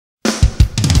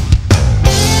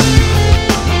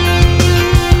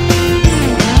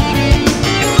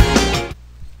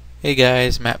Hey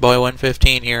guys,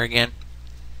 MattBoy115 here again,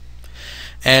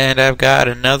 and I've got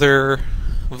another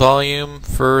volume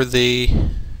for the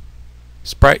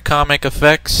Sprite comic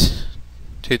effects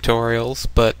tutorials,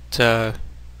 but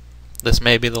this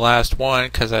may be the last one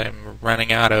because I'm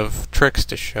running out of tricks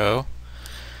to show.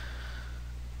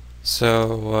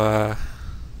 So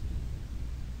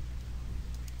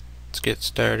let's get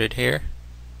started here.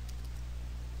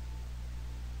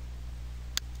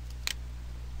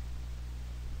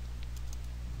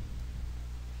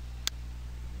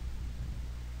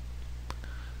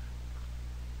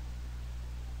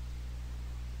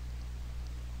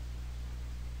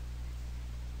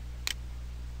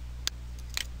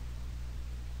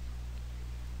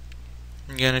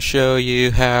 I'm going to show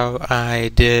you how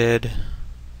I did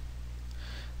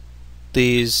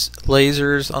these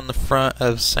lasers on the front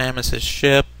of Samus's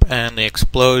ship and the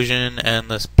explosion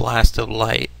and this blast of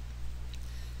light.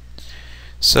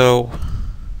 So I'm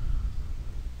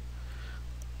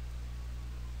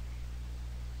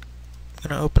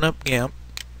going to open up GIMP,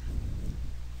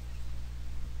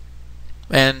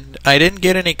 and I didn't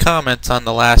get any comments on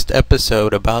the last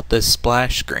episode about this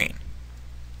splash screen.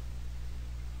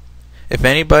 If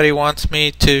anybody wants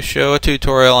me to show a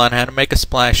tutorial on how to make a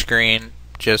splash screen,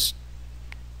 just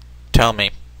tell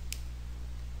me.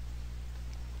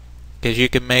 Because you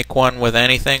can make one with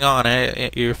anything on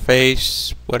it, your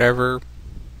face, whatever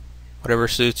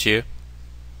suits you.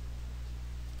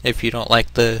 If you don't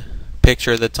like the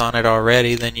picture that's on it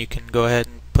already, then you can go ahead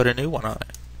and put a new one on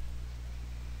it.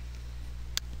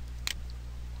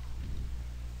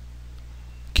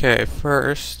 Okay,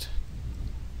 first,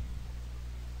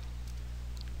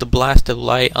 the blast of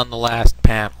light on the last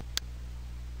panel.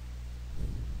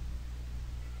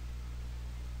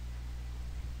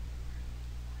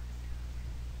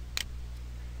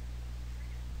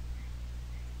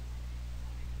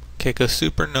 Okay, go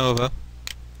supernova.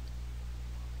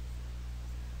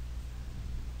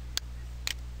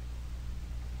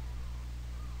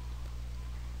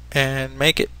 And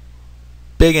make it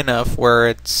big enough where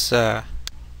it's well,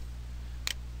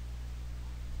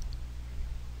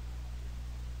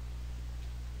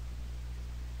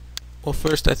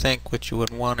 first I think what you would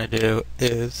want to do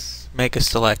is make a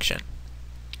selection.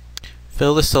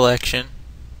 Fill the selection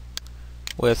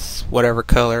with whatever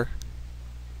color.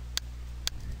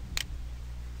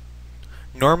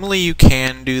 Normally you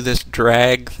can do this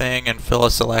drag thing and fill a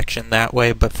selection that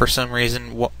way, but for some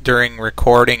reason during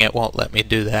recording it won't let me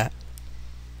do that.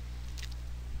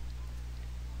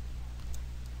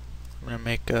 I'm going to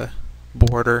make a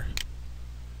border.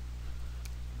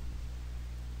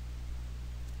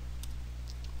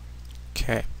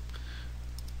 Okay.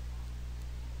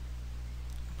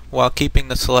 While keeping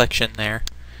the selection there,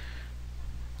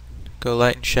 go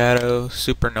light and shadow,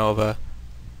 supernova,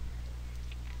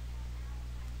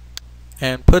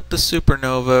 and put the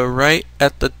supernova right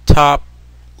at the top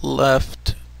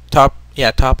left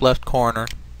corner.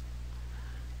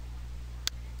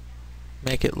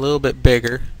 Make it a little bit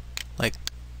bigger, like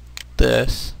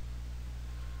this.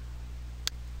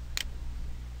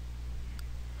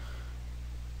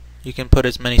 You can put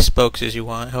as many spokes as you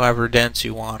want, however dense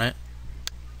you want it.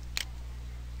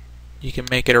 You can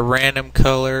make it a random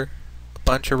color, a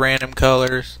bunch of random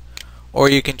colors, or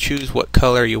you can choose what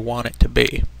color you want it to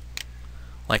be,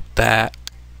 like that.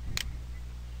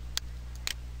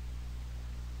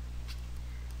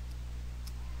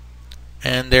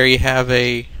 And there you have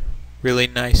a really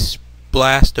nice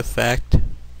blast effect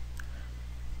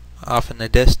off in the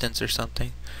distance or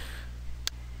something.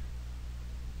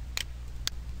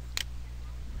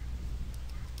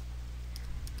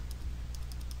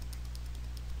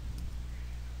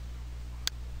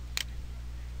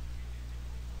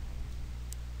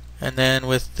 And then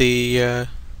with the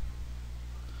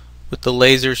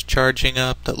lasers charging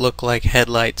up that look like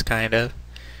headlights, kind of,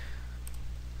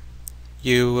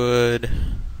 you would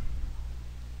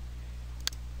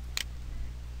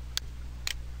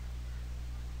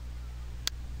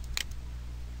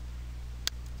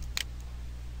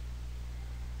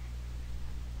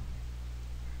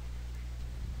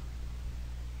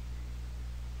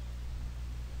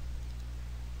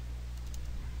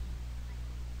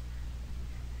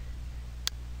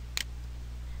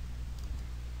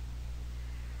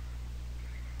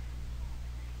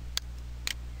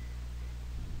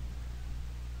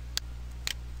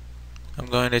I'm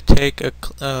going to take a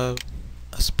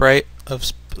sprite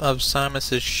of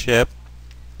Samus's ship,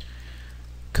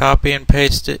 copy and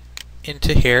paste it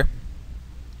into here,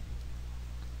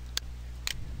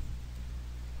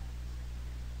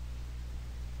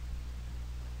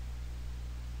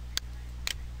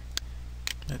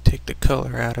 I take the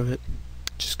color out of it.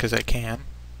 just because I can.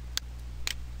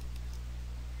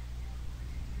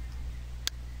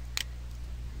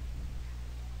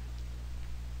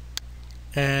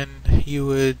 And you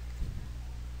would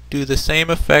do the same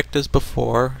effect as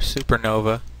before,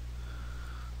 supernova,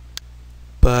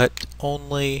 but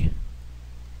only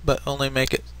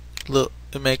make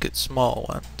it small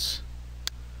ones.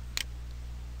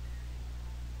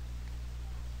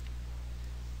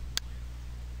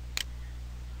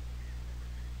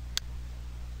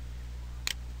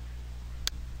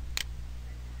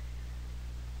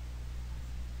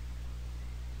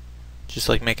 Just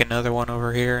like make another one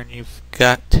over here and you've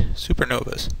got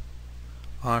supernovas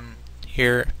on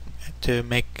here to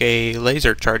make a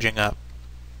laser charging up.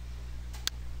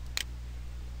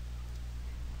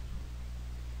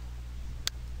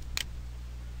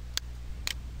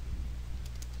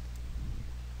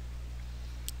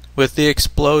 With the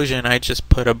explosion, I just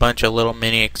put a bunch of little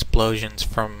mini explosions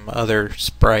from other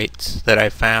sprites that I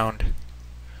found.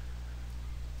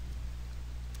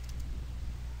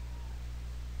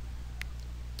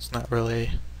 It's not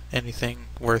really anything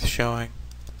worth showing.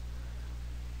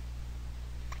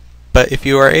 But if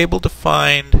you are able to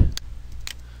find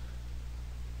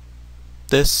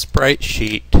this sprite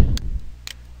sheet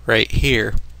right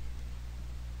here,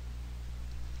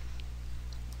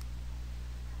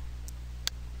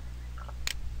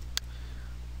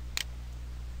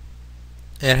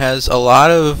 it has a lot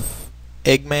of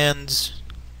Eggman's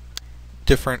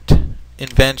different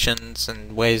inventions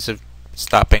and ways of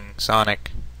stopping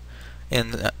Sonic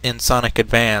in Sonic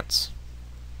Advance.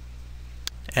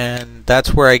 And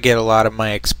that's where I get a lot of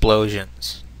my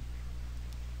explosions.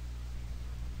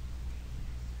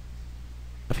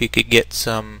 If you could get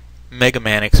some Mega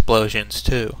Man explosions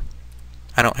too.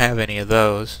 I don't have any of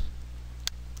those.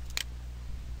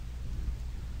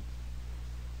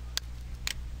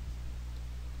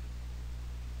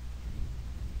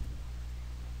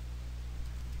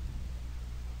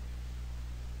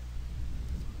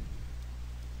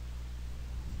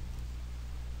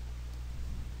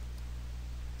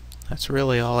 That's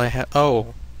really all I have.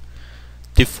 Oh,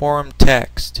 deformed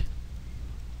text.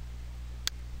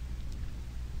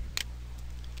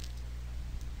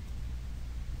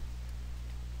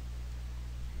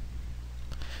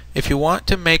 If you want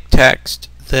to make text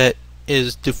that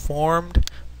is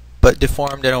deformed, but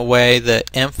deformed in a way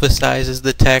that emphasizes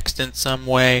the text in some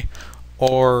way,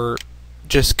 or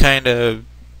just kind of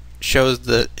shows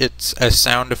that it's a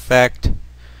sound effect,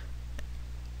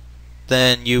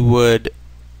 then you would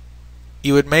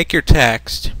make your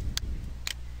text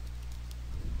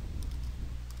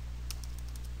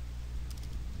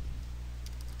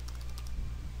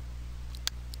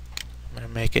I'm going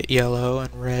to make it yellow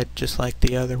and red just like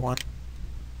the other one.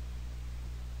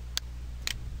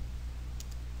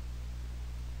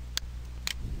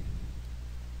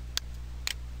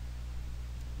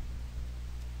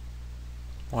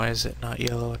 Why is it not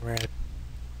yellow and red?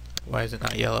 Why is it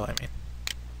not yellow, I mean?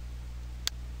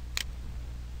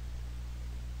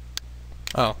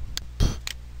 Oh.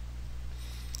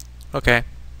 Okay.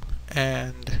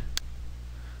 And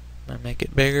I'm going to make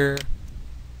it bigger.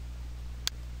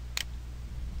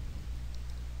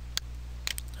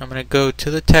 I'm going to go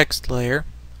to the text layer,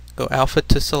 go alpha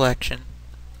to selection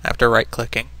after right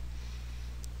clicking.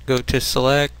 Go to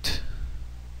select,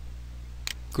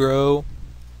 grow,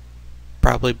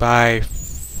 probably by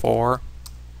 4.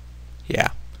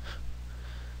 Yeah.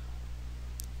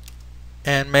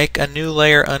 And make a new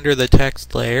layer under the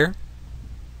text layer.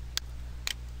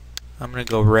 I'm going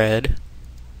to go red.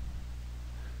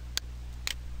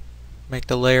 Make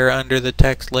the layer under the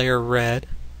text layer red.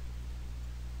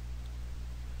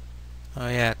 Oh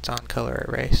yeah, it's on color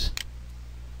erase.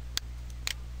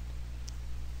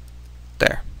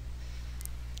 There.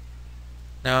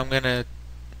 Now I'm gonna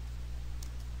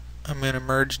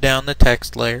merge down the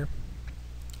text layer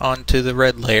onto the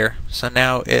red layer. So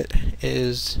now it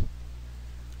is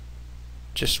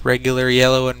just regular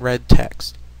yellow and red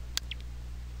text.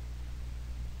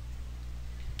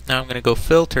 Now I'm going to go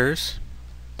filters,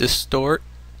 distort,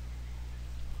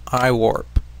 eye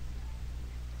warp,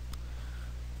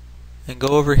 and go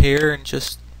over here and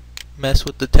just mess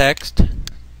with the text.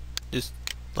 Just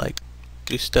like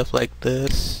do stuff like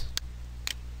this.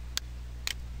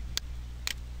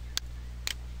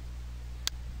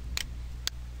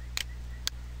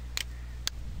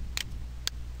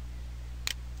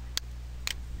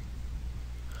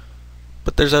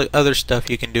 But there's other stuff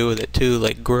you can do with it too,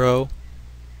 like grow,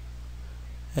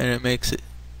 and it makes it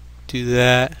do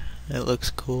that. It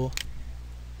looks cool.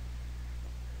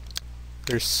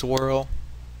 There's swirl.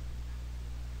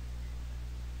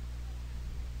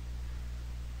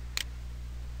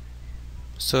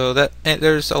 So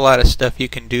there's a lot of stuff you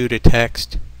can do to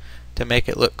text to make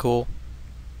it look cool.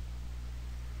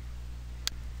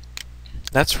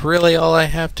 That's really all I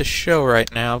have to show right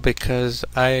now because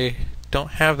I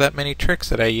don't have that many tricks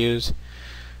that I use.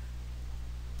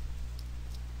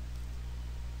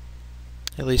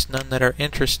 At least none that are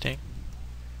interesting.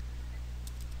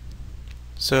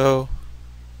 So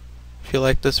if you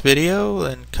like this video,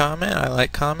 then comment. I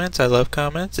like comments. I love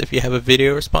comments. If you have a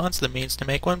video response that means to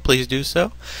make one, please do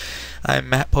so. I'm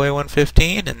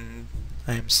MattBoy115 and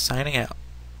I'm signing out.